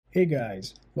Hey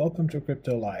guys, welcome to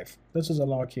Crypto Life. This is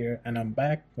Alok here and I'm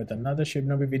back with another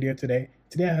Shibnobi video today.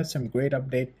 Today I have some great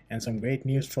update and some great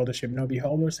news for the Shibnobi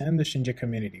holders and the Shinja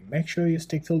community. Make sure you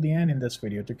stick till the end in this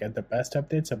video to get the best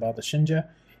updates about the Shinja,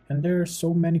 and there are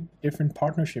so many different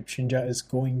partnerships Shinja is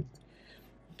going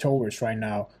towards right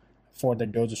now for the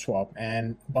Dojoswap,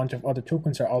 and a bunch of other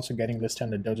tokens are also getting listed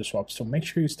on the Dojoswap. So make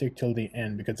sure you stick till the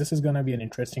end because this is going to be an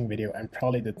interesting video and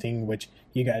probably the thing which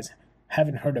you guys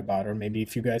haven't heard about, or maybe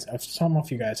if some of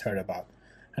you guys heard about.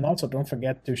 And also don't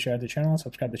forget to share the channel,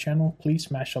 subscribe to the channel, please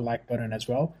smash the like button as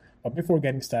well. But before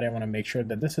getting started, I want to make sure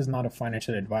that this is not a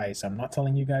financial advice. I'm not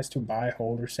telling you guys to buy,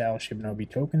 hold, or sell Shibnobi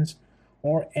tokens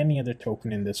or any other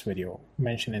token in this video,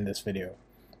 mentioned in this video.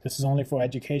 This is only for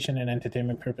education and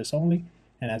entertainment purpose only.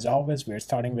 And as always, we're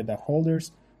starting with the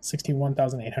holders,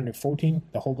 61,814.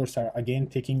 The holders are again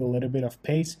taking a little bit of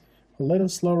pace, a little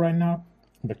slow right now.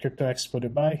 The Crypto Expo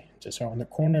Dubai just around the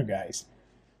corner, guys.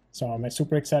 So I'm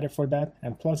super excited for that,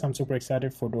 and plus I'm super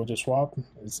excited for Dojoswap.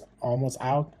 It's almost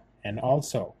out, and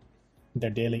also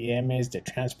the daily AMAs, the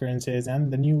transparencies,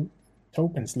 and the new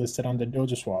tokens listed on the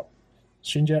Dojoswap.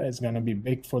 Shinja is gonna be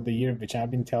big for the year, which I've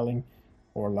been telling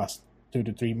for last 2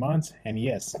 to 3 months. And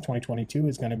yes, 2022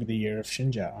 is gonna be the year of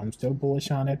Shinja. I'm still bullish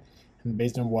on it, and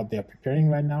based on what they're preparing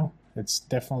right now, it's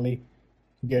definitely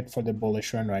good for the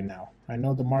bullish run right now. I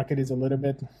know the market is a little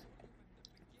bit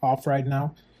off right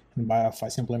now, and by off I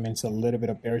simply means a little bit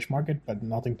of bearish market, but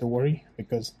nothing to worry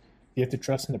because you have to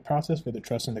trust in the process, we have to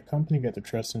trust in the company, we have to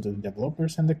trust in the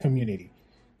developers and the community.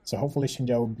 So hopefully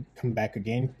Shinja will come back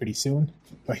again pretty soon.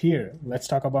 But here, let's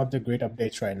talk about the great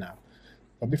updates right now.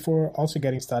 But before also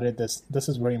getting started, this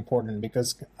is very important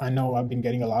because I know I've been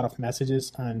getting a lot of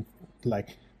messages and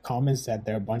like comments that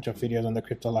there are a bunch of videos on the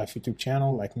Crypto Life YouTube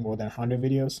channel, like more than 100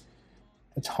 videos.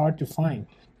 It's hard to find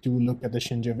to look at the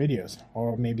Shinja videos,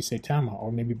 or maybe Saitama,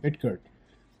 or maybe Bitgert.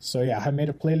 So yeah, I made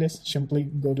a playlist. Simply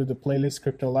go to the playlist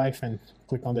Crypto Life and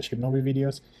click on the Shibnobi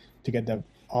videos to get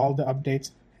all the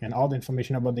updates and all the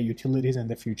information about the utilities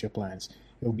and the future plans.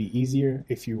 It will be easier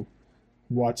if you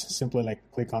watch, simply like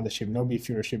click on the Shibnobi if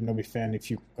you're a Shibnobi fan,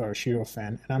 if you are a Shiro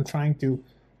fan. And I'm trying to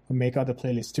make other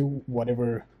playlists too,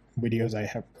 whatever videos I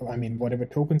have, whatever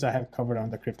tokens I have covered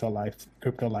on the Crypto Life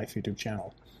YouTube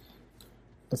channel.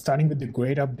 But starting with the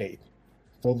great update,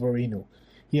 Wolverino.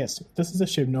 Yes, this is a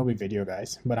Shibnobi video,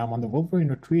 guys, but I'm on the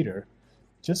Wolverino Twitter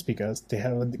just because they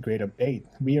have a great update.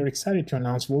 We are excited to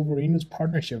announce Wolverino's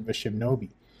partnership with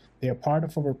Shibnobi. They are part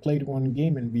of our Play2EARN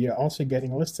game, and we are also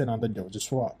getting listed on the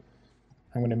Dojoswap.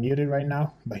 I'm going to mute it right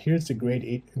now, but here's the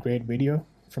great video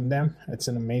from them. It's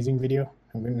an amazing video.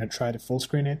 I'm going to try to full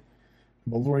screen it.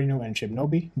 Wolverino and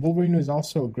Shibnobi. Wolverino is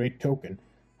also a great token.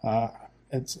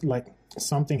 It's like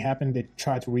something happened. They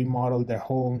tried to remodel their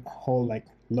whole like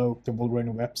look, the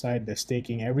Wolverino website, the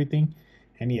staking, everything.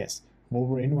 And yes,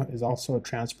 Wolverino is also a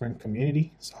transparent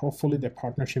community. So hopefully their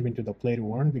partnership into the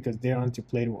Play2EARN, because they're on the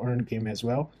Play2EARN game as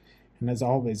well. And as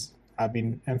always, I've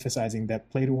been emphasizing that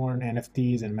Play2EARN,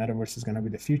 NFTs, and Metaverse is going to be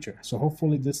the future. So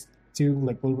hopefully this two,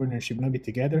 like Wolverino and Shibnobi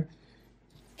together,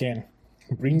 can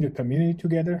bring the community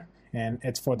together, and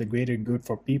it's for the greater good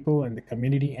for people and the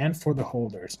community and for the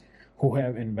holders who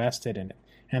have invested in it.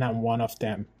 And I'm one of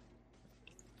them.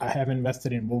 I have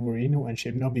invested in Wolverino and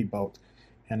Shibnobi both,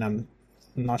 and I'm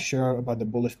not sure about the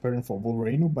bullish pattern for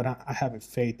Wolverino, but I have a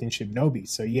faith in Shibnobi.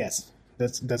 So yes,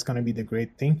 that's going to be the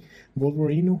great thing.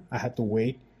 Wolverino, I had to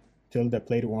wait till the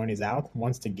Play2EARN is out.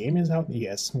 Once the game is out,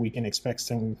 yes, we can expect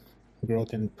some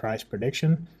growth in price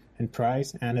prediction and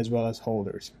price, and as well as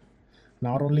holders.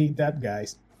 Not only that,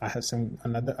 guys, I have some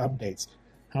another updates.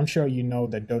 I'm sure you know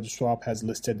that Dojoswap has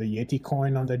listed the Yeti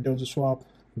coin on the Dojoswap.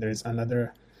 There's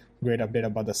another great update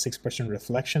about the 6%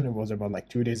 reflection. It was about like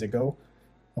 2 days ago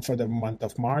for the month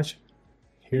of March.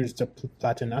 Here's the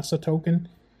Platinasa token.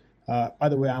 By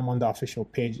the way, I'm on the official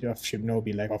page of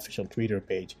Shibnobi, like official Twitter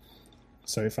page.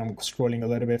 So if I'm scrolling a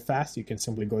little bit fast, you can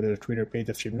simply go to the Twitter page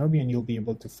of Shibnobi and you'll be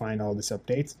able to find all these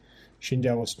updates.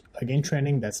 Shinja was again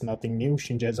trending. That's nothing new.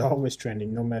 Shinja is always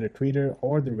trending, no matter Twitter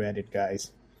or the Reddit,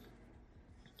 guys.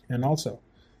 And also,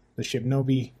 the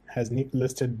Shibnobi has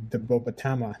listed the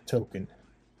Bobatama token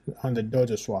on the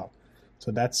Dojoswap.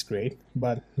 So that's great.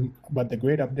 But the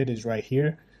great update is right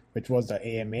here, which was the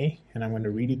AMA. And I'm going to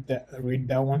read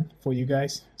that one for you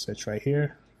guys. So it's right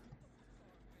here.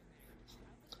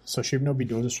 So Shibnobi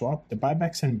Dojoswap, the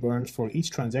buybacks and burns for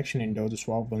each transaction in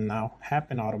Dojoswap will now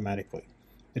happen automatically.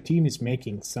 The team is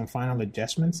making some final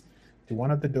adjustments to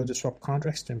one of the Dojoswap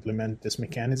contracts to implement this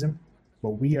mechanism,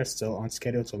 but we are still on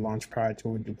schedule to launch prior to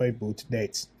Dubai boot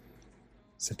dates.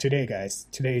 So today, guys,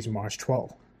 today is March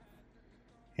 12th,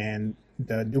 and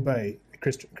the Dubai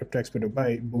Crypto Expo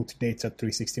Dubai booth dates are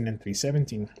 316 and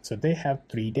 317. So they have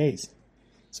 3 days.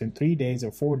 So in 3 days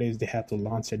or 4 days, they have to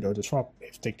launch their Dojoswap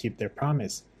if they keep their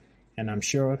promise. And I'm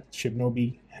sure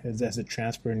Shibnobi as a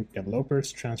transparent developer,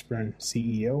 transparent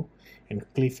CEO, and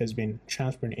Cliff has been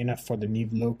transparent enough for the new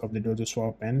look of the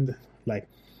Dojoswap and like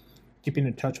keeping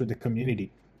in touch with the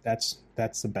community. That's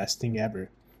the best thing ever.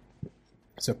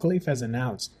 So Cliff has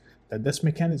announced that this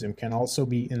mechanism can also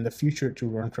be in the future to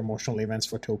run promotional events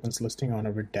for tokens listing on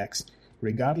our DEX,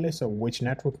 regardless of which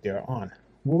network they are on.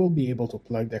 We will be able to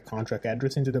plug their contract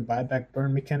address into the buyback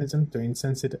burn mechanism to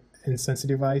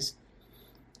incentivize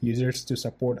users to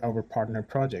support our partner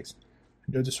projects.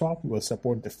 Dojoswap will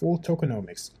support the full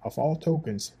tokenomics of all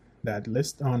tokens that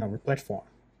list on our platform.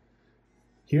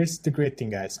 Here's the great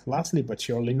thing, guys. Lastly, but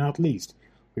surely not least,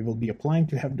 we will be applying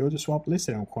to have Dojoswap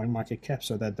listed on CoinMarketCap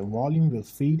so that the volume will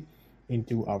feed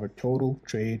into our total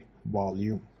trade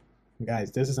volume.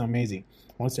 Guys, this is amazing.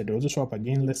 Once the Dojoswap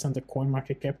again lists on the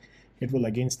CoinMarketCap, it will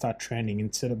again start trending.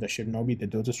 Instead of the Shibnobi, the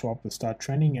Dojoswap will start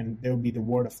trending and there will be the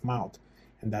word of mouth.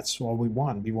 And that's what we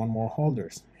want. We want more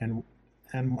holders. And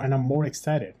I'm more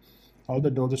excited. Although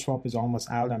Dojoswap is almost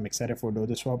out, I'm excited for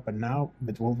Dojoswap. But now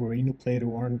with Wolverine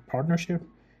Play2EARN partnership,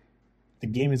 the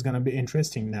game is going to be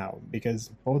interesting now because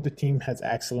both the team has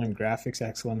excellent graphics,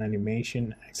 excellent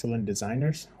animation, excellent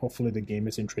designers. Hopefully the game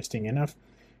is interesting enough,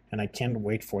 and I can't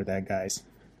wait for that, guys.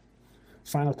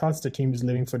 Final thoughts: the team is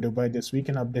leaving for Dubai this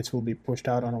weekend. Updates will be pushed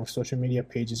out on our social media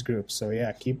pages groups. So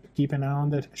yeah, keep an eye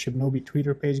on the Shibnobi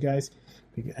Twitter page, guys.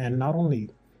 And not only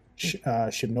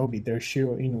Shibnobi, there's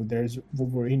Shiro Inu, there's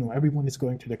Wolverine. Everyone is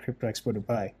going to the Crypto Expo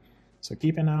Dubai. So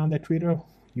keep an eye on that Twitter.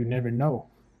 You never know.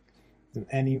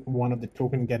 Any one of the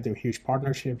token get their huge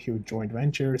partnership, huge joint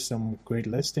ventures, some great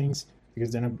listings,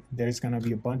 because then there's going to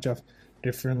be a bunch of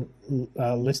different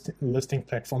listing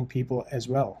platform people as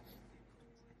well.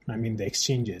 I mean the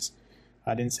exchanges.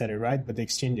 I didn't say it right, but the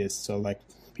exchanges. So like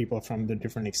people from the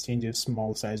different exchanges,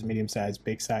 small size, medium size,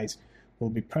 big size, will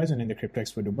be present in the Crypto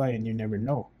Expo Dubai, and you never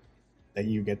know that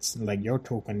you get like your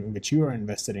token which you are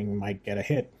invested in might get a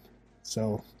hit.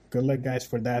 So good luck, guys,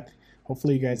 for that.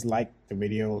 Hopefully you guys liked the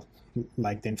video,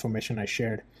 like the information I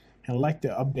shared, and like the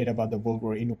update about the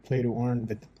Wolverine Play2EARN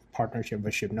with partnership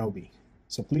with Shibnobi.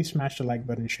 So please smash the like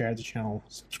button, share the channel,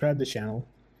 subscribe the channel.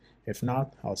 If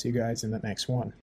not, I'll see you guys in the next one.